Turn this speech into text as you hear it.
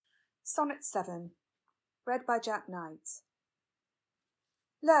Sonnet 7, read by Jack Knight.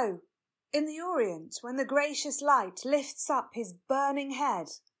 Lo, in the Orient, when the gracious light lifts up his burning head,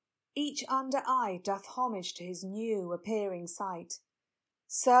 each under eye doth homage to his new appearing sight,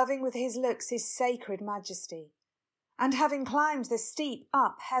 serving with his looks his sacred majesty, and having climbed the steep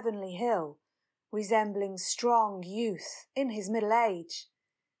up heavenly hill, resembling strong youth in his middle age,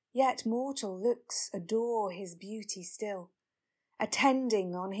 yet mortal looks adore his beauty still,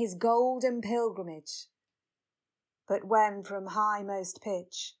 attending on his golden pilgrimage. But when from highmost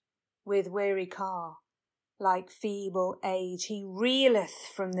pitch, with weary car, like feeble age he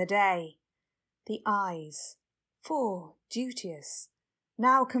reeleth from the day, the eyes, for duteous,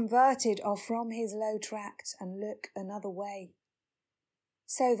 now converted are from his low tract and look another way.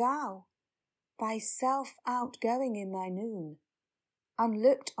 So thou, thyself outgoing in thy noon,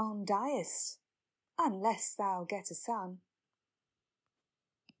 unlooked on diest, unless thou get a son.